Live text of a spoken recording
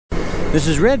This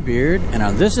is Redbeard, and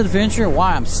on this adventure,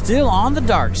 why I'm still on the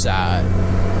dark side.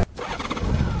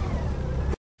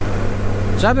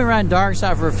 So I've been riding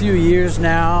Darkside for a few years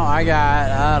now. I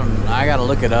got to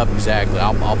look it up exactly.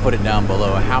 I'll put it down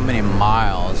below how many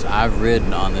miles I've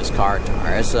ridden on this car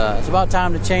tire. It's about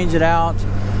time to change it out.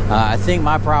 I think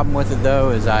my problem with it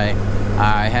though is I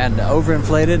had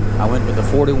overinflated. I went with the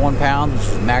 41 pounds, which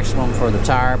is maximum for the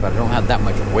tire, but I don't have that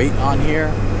much weight on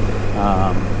here.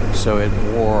 So it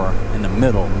wore in the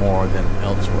middle more than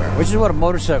elsewhere, which is what a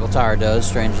motorcycle tire does,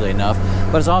 strangely enough,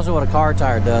 but it's also what a car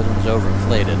tire does when it's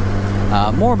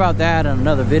overinflated. More about that in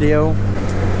another video.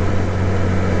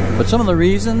 But some of the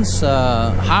reasons,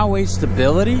 highway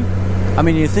stability. I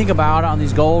mean, you think about it, on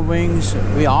these Gold Wings,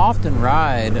 we often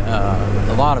ride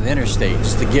a lot of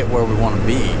interstates to get where we want to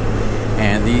be.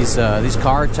 And these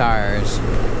car tires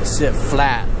sit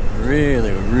flat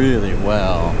really, really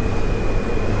well.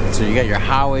 So you got your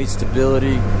highway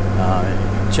stability.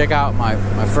 Check out my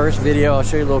first video. I'll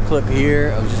show you a little clip here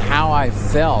of just how I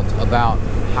felt about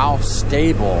how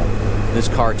stable this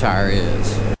car tire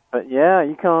is. But yeah,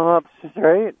 you come up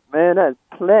straight, man, that's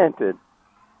planted.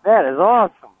 That is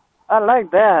awesome. I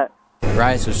like that.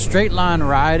 Right, so straight line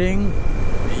riding,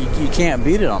 you can't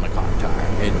beat it on a car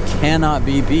tire. It cannot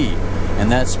be beat.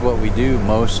 And that's what we do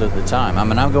most of the time. I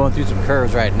mean, I'm going through some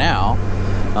curves right now,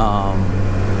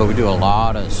 but we do a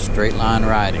lot of straight line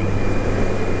riding.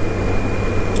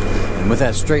 And with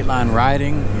that straight line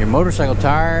riding, your motorcycle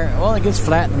tire, well, it gets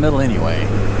flat in the middle anyway.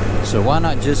 So why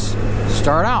not just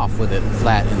start off with it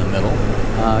flat in the middle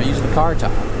using the car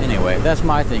tire? Anyway, that's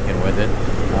my thinking with it.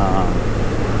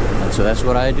 And so that's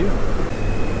what I do.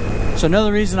 So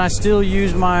another reason I still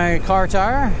use my car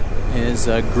tire is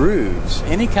grooves.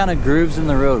 Any kind of grooves in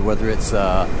the road, whether it's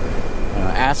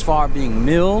asphalt being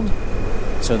milled,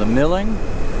 so the milling,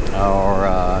 or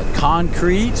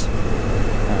concrete.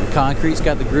 Concrete's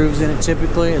got the grooves in it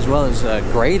typically, as well as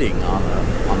grading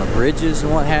on the bridges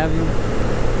and what have you.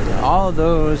 All of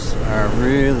those are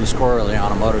really squirrely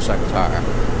on a motorcycle tire.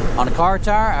 On a car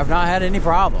tire, I've not had any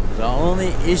problems. The only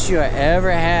issue I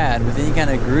ever had with any kind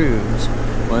of grooves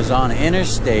was on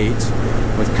interstate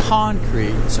with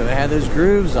concrete, so it had those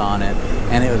grooves on it,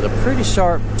 and it was a pretty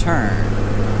sharp turn,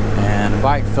 and the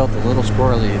bike felt a little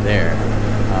squirrely there.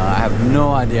 I have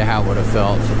no idea how it would have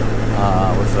felt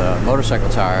with a motorcycle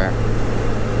tire,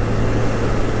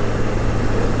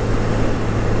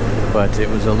 but it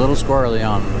was a little squirrely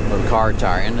on the car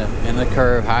tire in the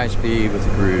curve, high speed with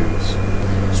the grooves.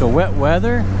 So wet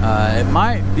weather, it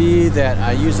might be that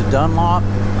I use the Dunlop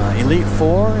Elite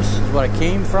 4s, is what I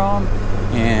came from,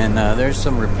 and there's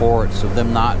some reports of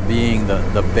them not being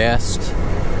the best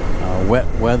wet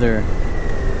weather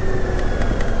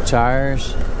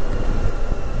tires.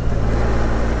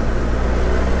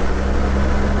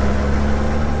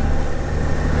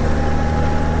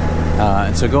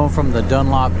 And so going from the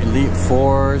Dunlop Elite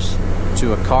 4s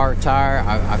to a car tire,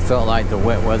 I felt like the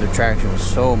wet weather traction was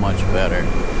so much better.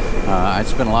 I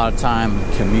spent a lot of time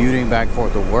commuting back and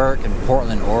forth to work in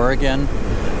Portland, Oregon.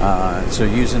 So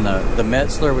using the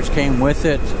Metzler, which came with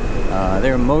it,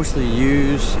 they were mostly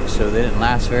used, so they didn't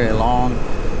last very long.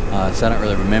 So I don't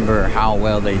really remember how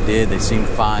well they did. They seemed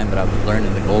fine, but I was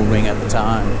learning the Gold Wing at the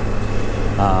time.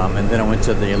 And then I went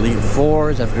to the Elite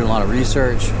 4s after doing a lot of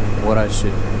research, what I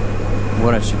should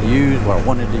use, what I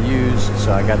wanted to use.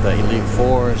 So I got the Elite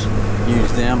 4s,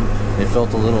 used them. They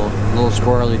felt a little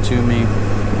squirrely to me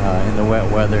in the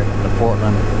wet weather in the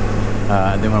Portland.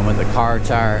 And then when I went the car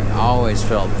tire, I always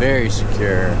felt very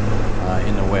secure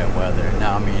in the wet weather.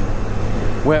 Now, I mean,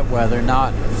 wet weather,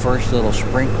 not first little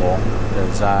sprinkle,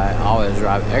 because I always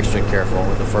drive extra careful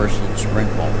with the first little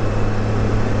sprinkle.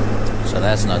 So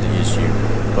that's not the issue.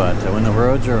 But when the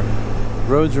roads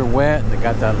are wet, they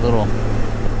got that little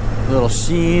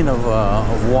sheen of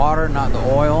water, not the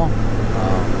oil.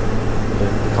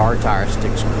 The car tire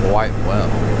sticks quite well.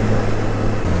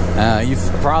 You've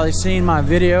probably seen my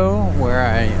video where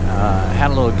I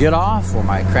had a little get off, or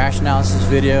my crash analysis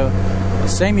video. The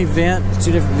same event,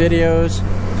 two different videos.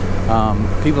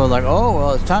 People are like, oh,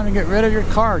 well, it's time to get rid of your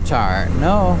car tire.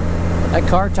 No, that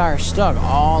car tire stuck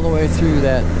all the way through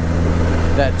that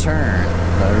turn.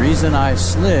 The reason I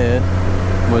slid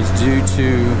was due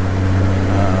to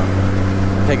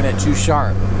taking it too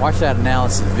sharp. Watch that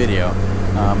analysis video.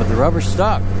 But the rubber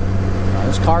stuck.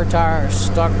 This car tire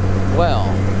stuck well.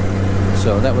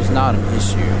 So that was not an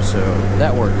issue. So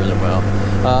that worked really well.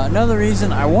 Another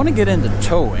reason, I want to get into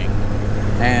towing.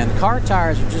 And car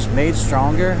tires are just made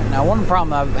stronger. Now, one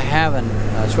problem I'm having,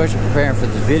 especially preparing for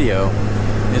this video,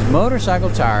 is motorcycle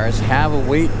tires have a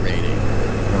weight rating,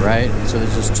 right? So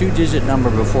there's this 2-digit number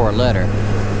before a letter.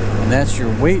 and that's your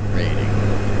weight rating.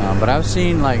 But I've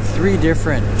seen like 3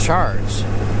 different charts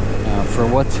for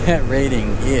what that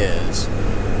rating is.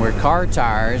 Where car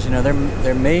tires, you know,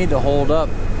 they're made to hold up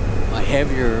a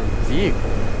heavier vehicle.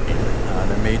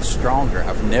 They're made stronger.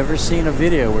 I've never seen a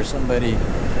video where somebody,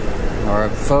 or a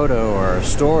photo or a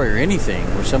story or anything,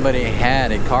 where somebody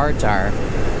had a car tire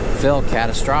fail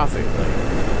catastrophically.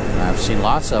 I've seen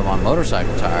lots of on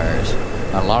motorcycle tires.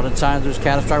 A lot of times those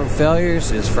catastrophic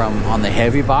failures is from on the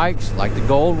heavy bikes, like the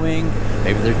Goldwing.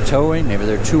 Maybe they're towing, maybe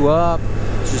they're too up.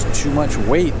 It's just too much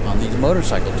weight on these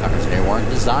motorcycle tires. They weren't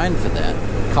designed for that.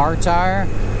 Car tire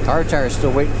is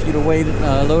still waiting for you to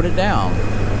load it down.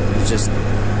 It just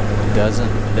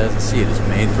doesn't see it. It's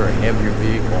made for a heavier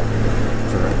vehicle,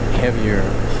 for heavier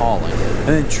hauling. And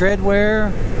then tread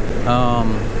wear,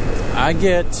 I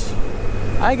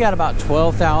got about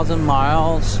 12,000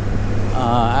 miles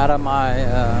out of my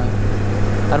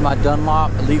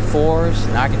Dunlop Elite 4s.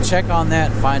 Now I can check on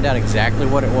that and find out exactly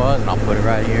what it was, and I'll put it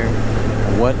right here.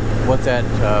 What that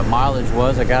mileage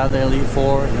was I got out of the Elite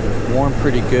 4. It was worn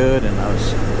pretty good, and I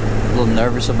was a little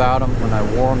nervous about them when I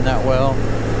wore them that well.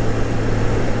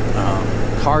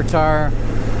 Car tire,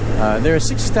 they're a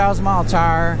 60,000 mile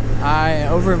tire. I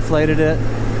overinflated it,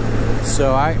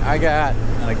 so I got,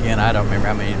 and again, I don't remember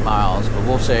how many miles, but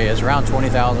we'll say it's around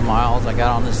 20,000 miles I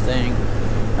got on this thing.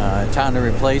 Time to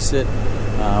replace it,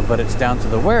 but it's down to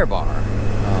the wear bar.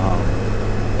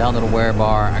 Down to the wear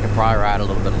bar. I could probably ride a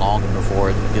little bit longer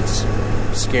before it gets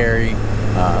scary.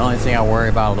 The only thing I worry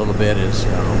about a little bit is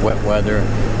wet weather,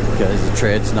 because the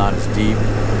tread's not as deep,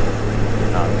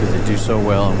 because they do so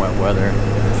well in wet weather.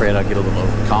 I'm afraid I'll get a little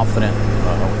confident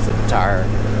with the tire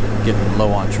getting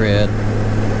low on tread.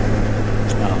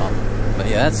 But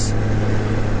yeah,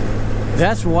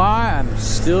 that's why I'm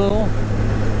still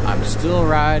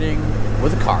riding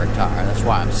with a car tire. That's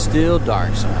why I'm still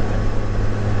Darkside.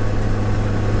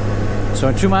 So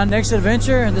until my next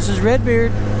adventure, and this is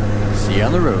Redbeard. See you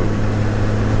on the road.